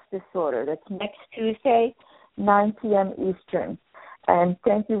stress disorder. That's next Tuesday, 9 p.m. Eastern. And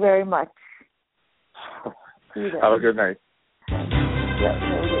thank you very much. Have a good night. Yeah,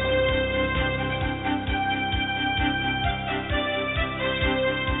 very good.